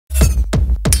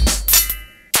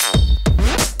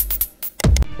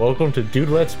Welcome to Dude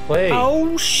Let's Play.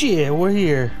 Oh shit, we're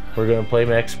here. We're gonna play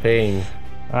Max Payne.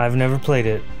 I've never played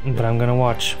it, but I'm gonna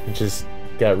watch. It just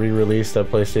got re-released on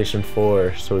PlayStation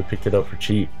 4, so we picked it up for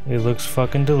cheap. It looks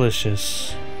fucking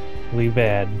delicious. Really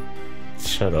bad.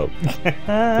 Shut up.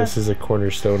 This is a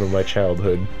cornerstone of my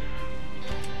childhood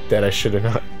that I should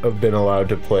not have been allowed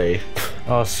to play.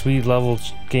 Oh, sweet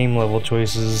game level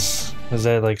choices. Is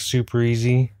that like super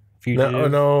easy?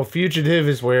 Fugitive? No, Fugitive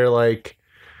is where like,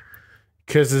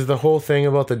 because the whole thing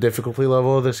about the difficulty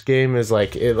level of this game is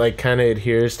like, it like kind of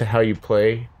adheres to how you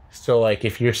play. So like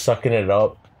if you're sucking it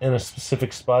up in a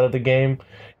specific spot of the game,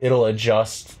 it'll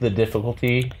adjust the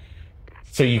difficulty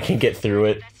so you can get through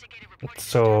it.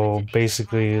 So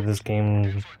basically this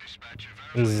game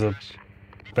is a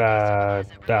I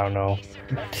don't know.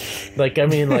 Like, I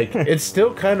mean, like, it's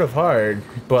still kind of hard,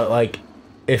 but like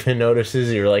if it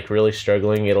notices you're like really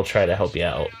struggling, it'll try to help you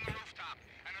out.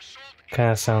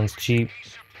 Kind of sounds cheap.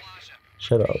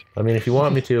 Shut up. I mean, if you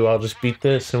want me to, I'll just beat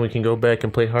this and we can go back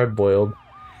and play Hard Boiled.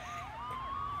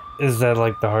 Is that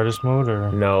like the hardest mode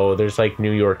or? No, there's like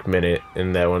New York Minute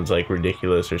and that one's like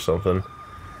ridiculous or something.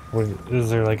 Is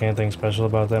there like anything special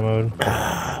about that mode?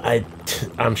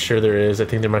 I'm sure there is. I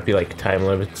think there might be like time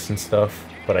limits and stuff,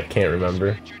 but I can't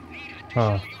remember.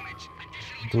 Huh.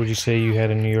 Would you say you had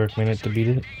a New York Minute to beat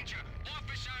it?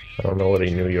 I don't know what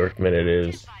a New York Minute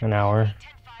is. An hour.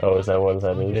 Oh, is that what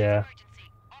that is? Yeah.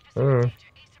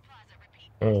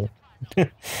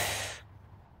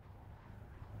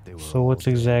 So what's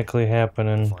exactly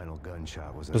happening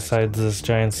besides this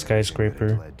giant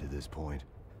skyscraper?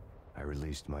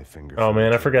 Oh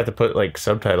man, I forgot to put like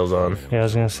subtitles on. Yeah, I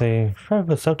was gonna say,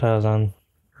 probably put subtitles on.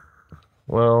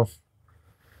 Well,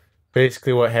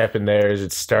 basically what happened there is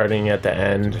it's starting at the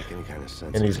end,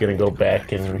 and he's gonna go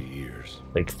back in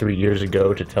like 3 years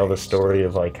ago to tell the story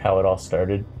of like how it all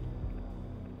started.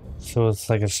 So it's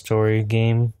like a story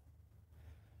game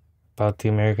about the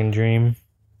American dream.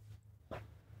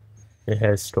 It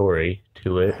has story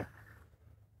to it.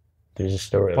 There's a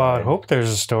story. Well, I hope there's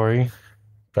a story.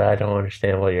 But I don't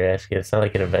understand what you're asking. It's not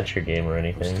like an adventure game or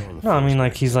anything. No, I mean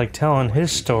like he's like telling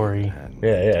his story.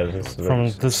 Yeah.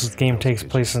 This game takes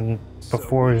place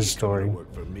before his story.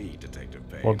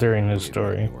 Well, during his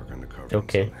story.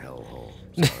 Okay.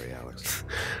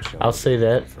 I'll say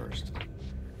that.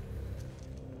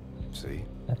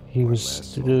 He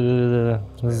was. This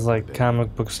is like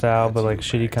comic book style, but like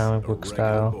shitty comic book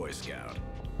style.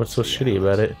 What's so shitty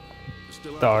about it?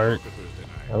 The art.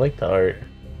 I like the art.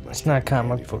 It's not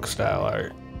comic book style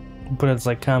art, but it's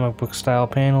like comic book style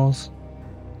panels.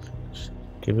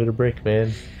 Give it a break,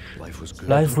 man.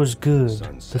 Life was good.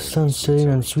 The sun setting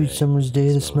on a sweet summer's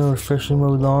day, the smell of freshly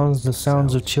mowed lawns, the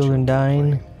sounds of children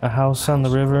dying, a house on the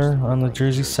river on the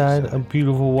Jersey side, a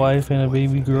beautiful wife and a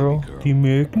baby girl. The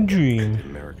American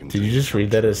dream. Did you just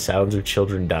read that as sounds of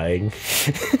children dying?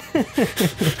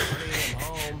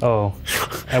 Oh,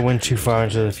 I went too far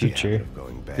into the future.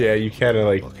 Yeah, you kind of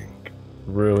like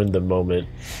ruined the moment.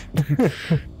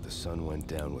 The sun went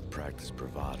down with practice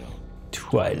bravado.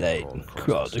 Twilight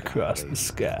crawled across the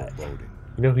sky.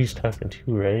 You know who he's talking to,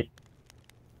 right?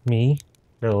 Me?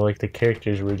 No, like the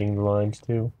characters reading the lines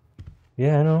too.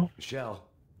 Yeah, I know. Michelle,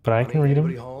 But I can read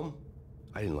them. home?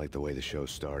 I didn't like the way the show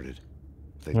started.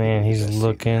 Man, he's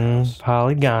looking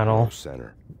polygonal.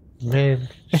 Center. Man,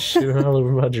 shooting all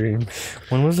over my dreams.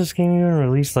 When was this game even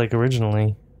released, like,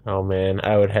 originally? Oh man,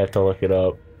 I would have to look it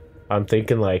up. I'm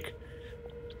thinking like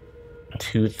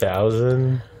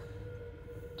 2000,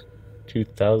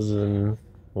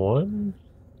 2001?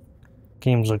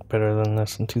 Games look better than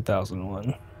this in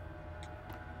 2001.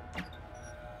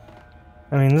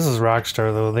 I mean, this is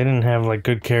Rockstar, though. They didn't have, like,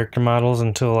 good character models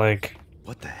until, like...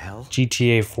 What the hell?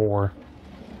 GTA 4.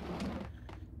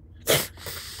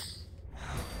 It's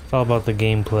all about the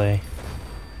gameplay.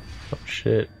 Oh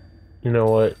shit. You know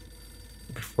what?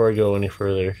 Before I go any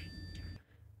further...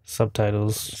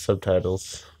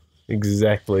 Subtitles.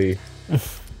 Exactly.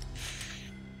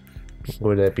 What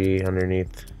would that be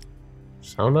underneath?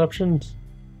 Sound options?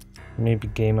 Maybe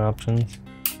game options.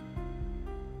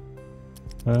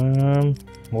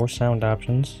 More sound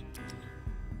options.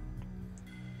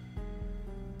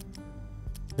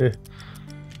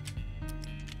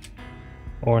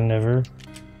 Or never.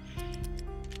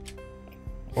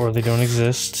 Or they don't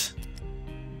exist.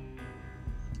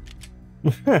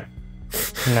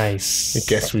 Nice. I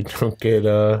guess we don't get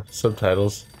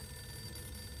subtitles.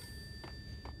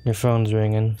 Your phone's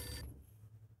ringing.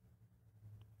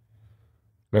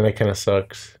 Man, that kind of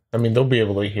sucks. I mean, they'll be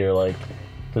able to hear like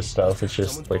the stuff. It's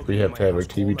just like we have to have our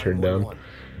TV turned down.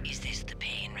 Is this the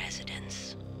Payne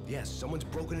residence? Yes, someone's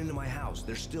broken into my house.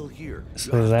 They're still here.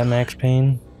 So is that Max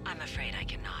Payne? I'm afraid I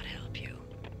cannot help you.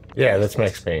 Yeah, that's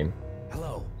Max Payne.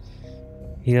 Hello.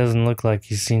 He doesn't look like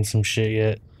he's seen some shit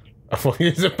yet. Oh,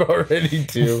 he's about ready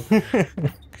to.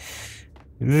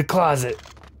 The closet.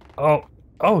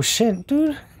 Oh shit,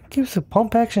 dude. Keeps a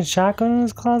pump action shotgun in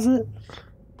his closet?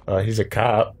 He's a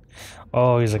cop.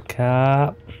 Oh, he's a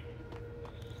cop.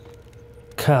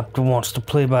 Cop that wants to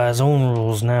play by his own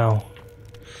rules now.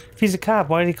 If he's a cop,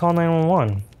 why did he call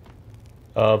 911?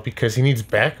 Because he needs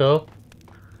backup.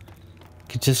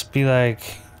 Could just be like,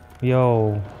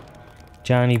 yo,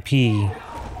 Johnny P.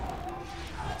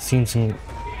 Seen some...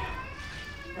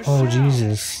 Oh,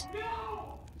 Jesus.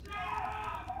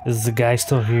 Is the guy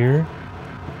still here?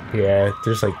 Yeah,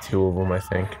 there's like 2 of them, I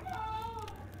think.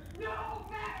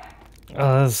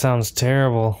 Oh, that sounds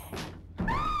terrible.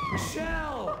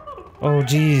 Oh,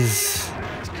 jeez.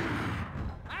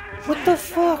 What the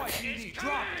fuck?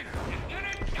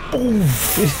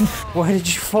 Why did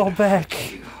you fall back?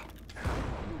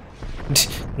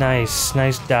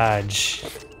 Nice dodge.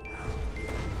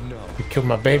 He killed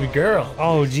my baby girl.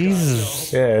 Oh,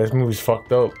 Jesus. Yeah, this movie's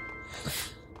fucked up.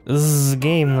 This is a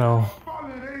game, though.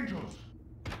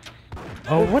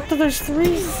 Oh, what the? There's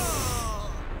 3?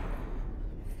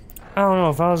 I don't know.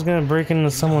 If I was gonna break into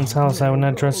someone's house, I would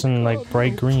not dress in, like,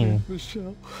 bright green.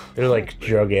 They're like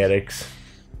drug addicts.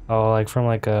 Oh, like from,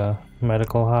 like, a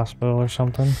medical hospital or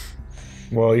something?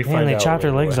 Well, you find And they out chopped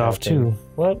their later legs what off, happened. too.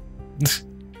 What?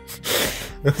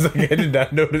 I was like, I did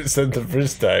not notice that the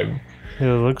first time. It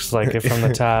looks like it from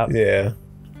the top. Yeah.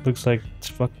 Looks like it's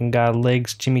fucking got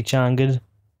legs chimichanga'd.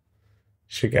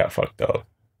 Shit got fucked up.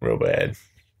 Real bad.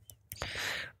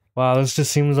 Wow, this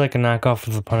just seems like a knockoff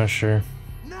of the Punisher.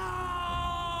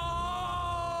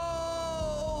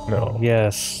 No.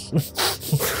 Yes.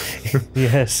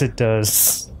 Yes, it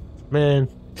does. Man.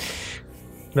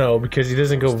 No, because he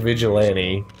doesn't go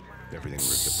vigilante.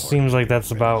 Seems like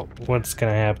that's about what's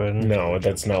gonna happen. No,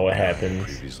 that's not what happened.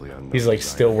 He's like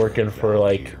still working for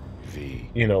like,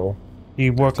 you know,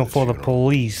 He's working for the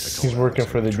police. he's working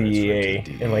for the DEA,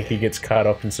 and like he gets caught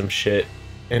up in some shit,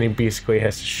 and he basically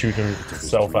has to shoot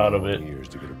himself out of it.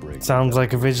 Sounds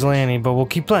like a vigilante, but we'll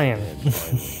keep playing.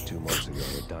 2 months ago,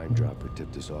 a dime dropper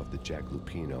tipped us off that Jack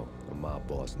Lupino, a mob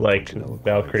boss. Like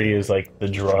Valkyrie is like the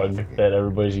drug that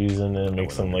everybody's using, and it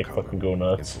makes them like fucking go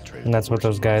nuts. And that's what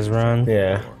those guys run.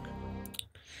 Yeah,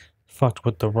 Fucked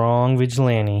with the wrong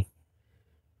vigilante.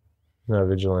 not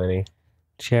vigilante.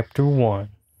 Chapter 1.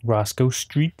 Roscoe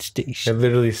Street It Station.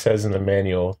 literally says in the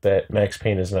manual that Max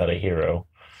Payne is not a hero.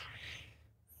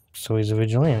 So he's a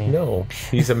vigilante. No,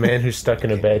 he's a man who's stuck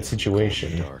in a bad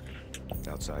situation.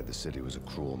 Outside the city was a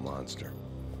cruel monster.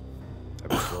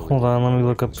 Hold on, let me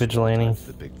look up vigilante.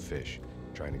 The big fish,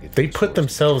 trying to get They put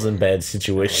themselves in bad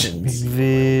situations.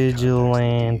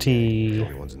 Vigilante.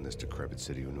 Everyone's in this decrepit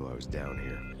city who knew I was down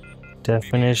here.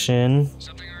 Definition.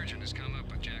 Something urgent has come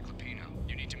up with Jack Lupino.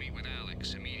 You need to meet with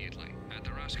Alex immediately at the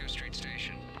Roscoe Street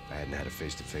station. I hadn't had a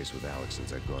face-to-face with Alex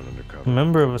since I'd gone undercover.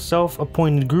 Member of a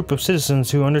self-appointed group of citizens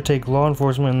who undertake law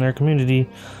enforcement in their community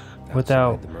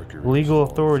without legal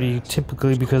authority,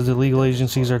 typically because the legal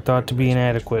agencies are thought to be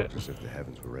inadequate. As if the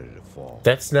heavens were ready to fall.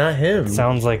 That's not him.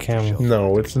 Sounds like him.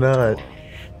 No, it's not.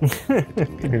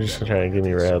 You're just trying to give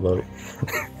me rad look.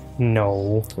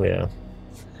 No. Yeah.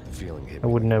 The feeling hit I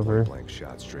would me like a never. blank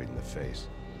shot straight in the face.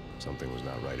 Something was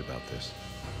not right about this.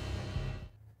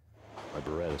 My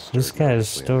Beretta stirred This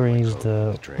guy's nervously under my story is coat.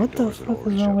 the... train What the doors had fuck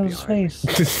already is wrong shut with his behind me. face?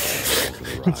 Going for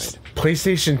the ride.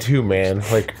 PlayStation 2, man.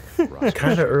 Like, Roscoe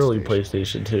kind of early Street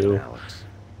PlayStation Station. 2. Alex.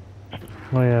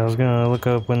 Oh yeah, I was gonna look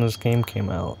up when this game came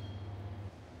out.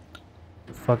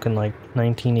 Fucking like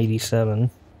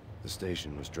 1987. The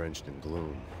station was drenched in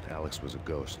gloom. Alex was a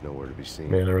ghost, nowhere to be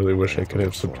seen. Man, I really wish I had to could have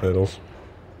look for him. subtitles.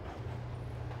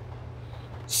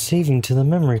 Saving to the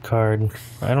memory card.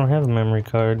 I don't have a memory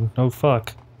card. Oh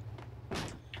fuck.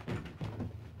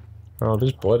 Oh,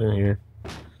 there's blood in here.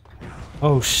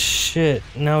 Oh shit.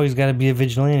 Now he's gotta be a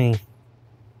vigilante.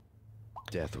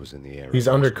 Death was in the air. He's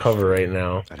undercover right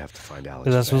now. I'd have to find Alex.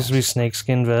 Is that supposed to be fast.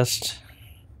 snakeskin vest?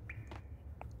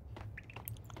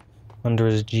 Under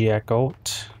his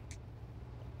jacket.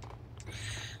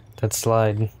 That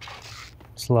slide.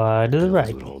 Slide to the Pills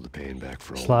right. would hold the pain back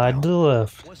for a Slide while. to the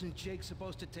left. Wasn't Jake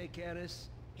supposed to take care of this?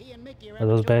 He and Mickey Are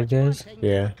those bad guys?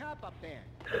 Yeah. Cop up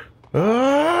there.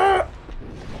 Ah!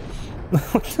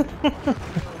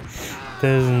 That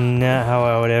is not how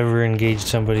I would ever engage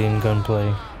somebody in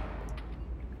gunplay.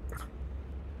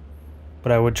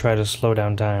 But I would try to slow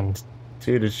down time.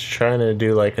 Dude, it's trying to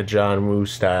do like a John Woo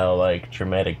style, like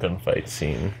dramatic gunfight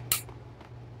scene.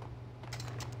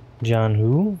 John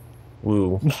who?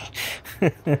 Woo.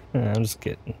 I'm just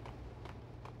kidding.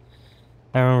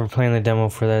 I remember playing the demo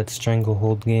for that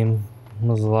Stranglehold game. It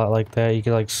was a lot like that. You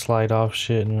could like slide off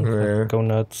shit and Yeah. go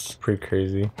nuts. Pretty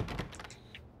crazy. You're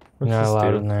What's not this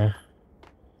allowed do? in there.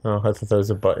 Oh, I thought that was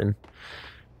a button.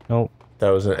 Nope. That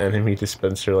was an enemy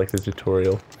dispenser like the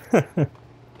tutorial. This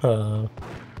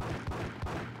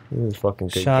is fucking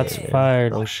good. Shots game, man.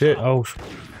 fired. Oh shit. Oh.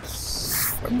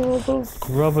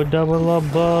 Rubber double up,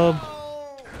 bub.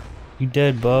 You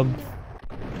dead, bub.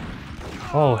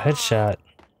 Oh, headshot.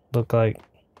 Look like.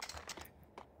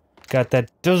 Got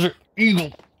that Desert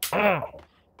Eagle. Ah.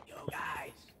 Yo,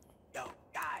 guys.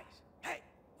 Hey,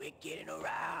 we're getting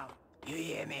around. You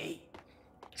hear me?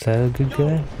 Is that a good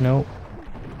guy? Nope.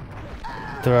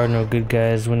 There are no good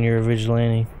guys when you're a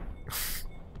vigilante.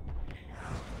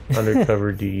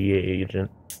 Undercover DEA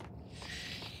agent.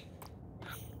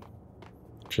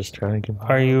 Just trying to get.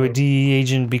 Are you a DE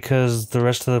agent because the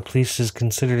rest of the police is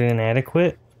considered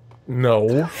inadequate?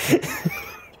 No.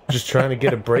 Just trying to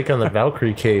get a break on the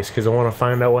Valkyrie case because I want to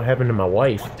find out what happened to my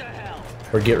wife.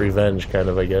 Or get revenge, kind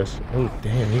of, I guess. Oh,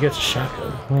 damn, he gets a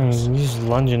shotgun. He's just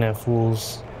lunging at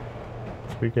fools.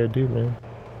 That's what you gotta do, man.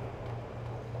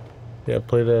 Yeah,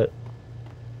 play that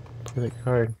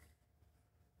card.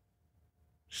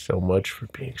 So much for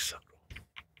being subtle.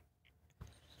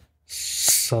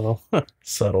 Subtle.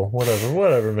 Subtle.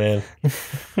 Whatever, man.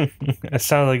 It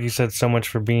sounded like you said so much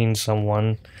for being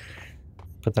someone.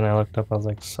 But then I looked up, I was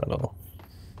like, subtle.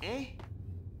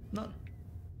 No.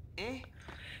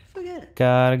 Forget it.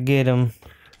 Gotta get him.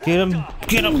 Get him.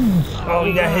 Get him. Oh,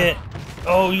 you got hit.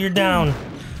 Oh, you're down.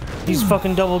 These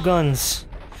fucking double guns.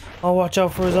 Oh, watch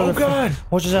out for his other. God.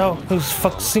 Watch out. His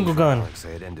fuck single gun. Alex,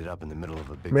 they had ended up in the middle of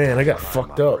a big Man, I got crime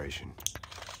fucked up. operation.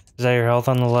 Is that your health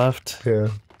on the left? Yeah.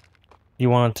 You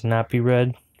want it to not be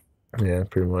red? Yeah,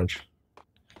 pretty much.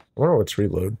 I wonder what's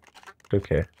reload.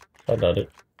 Okay. I got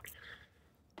it.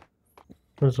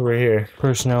 What's over here?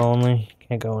 Personnel only.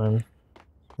 Can't go in.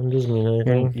 That doesn't mean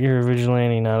anything. You're a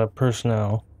vigilante, not a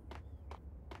personnel.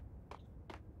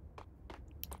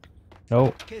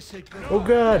 Nope. Kiss it. Oh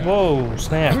god! Whoa,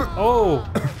 snap. Oh!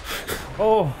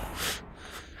 Oh!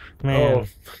 Man. Oh.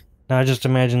 Now I just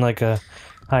imagine like a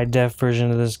high def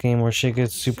version of this game where shit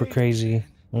gets super crazy.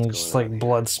 And just like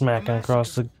blood smacking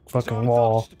across the fucking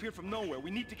wall.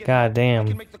 God damn.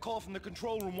 can make the call from the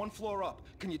control room 1 floor up.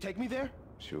 Can you take me there?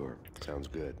 Sure, sounds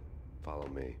good. Follow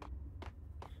me.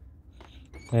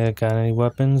 Yeah, got any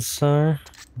weapons, sir?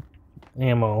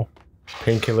 Ammo.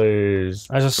 Painkillers.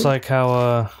 I just like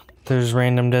how there's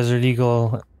random Desert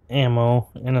Eagle ammo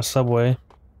in a subway.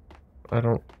 I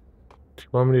don't... Do you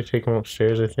want me to take them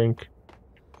upstairs, I think?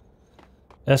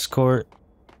 Escort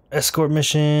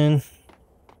mission.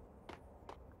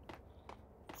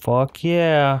 Fuck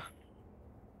yeah.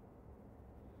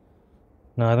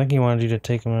 No, I think he wanted you to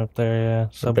take him up there, yeah. I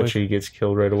Subway bet you he gets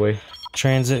killed right away.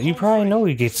 transit. You probably know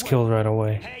he gets killed right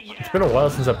away. It's been a while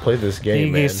since I played this game,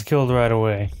 He man. gets killed right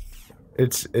away.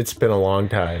 It's been a long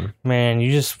time. Man,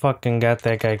 you just fucking got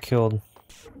that guy killed.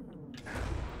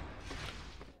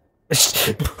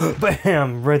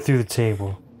 Bam! Right through the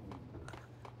table.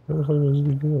 What the hell was he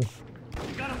doing?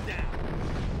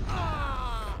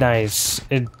 Nice.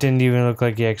 It didn't even look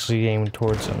like he actually aimed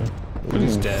towards him. But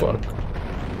he's Ooh, dead. Fuck.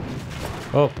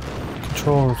 Oh,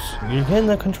 controls. You're hitting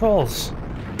the controls.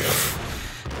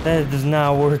 That does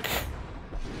not work.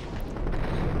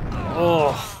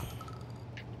 Oh.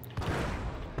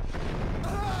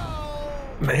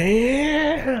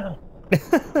 Man!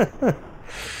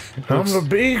 I'm the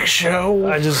big show!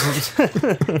 I just...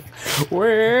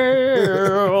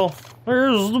 Well,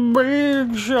 there's the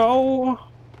big show.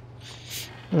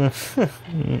 Don't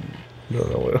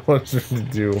know what I wanted to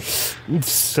do.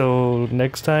 So,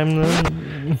 next time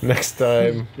then? Next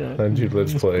time on Dude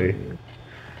Let's Play,